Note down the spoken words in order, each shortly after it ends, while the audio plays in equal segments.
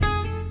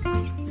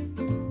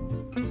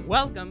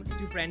Welcome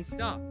to Friends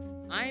Talk.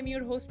 I am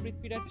your host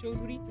Prithviraj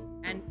Chaudhary,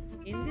 and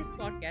in this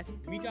podcast,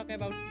 we talk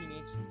about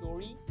teenage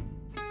story,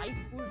 high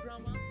school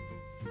drama,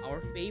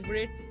 our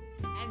favorites,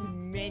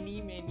 and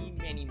many more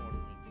things.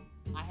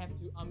 I have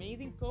two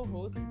amazing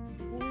co-hosts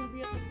who will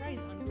be a surprise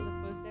until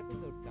the first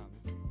episode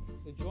comes.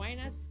 So join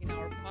us in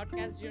our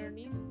podcast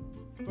journey.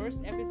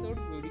 First episode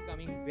will be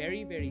coming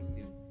very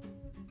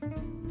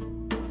soon.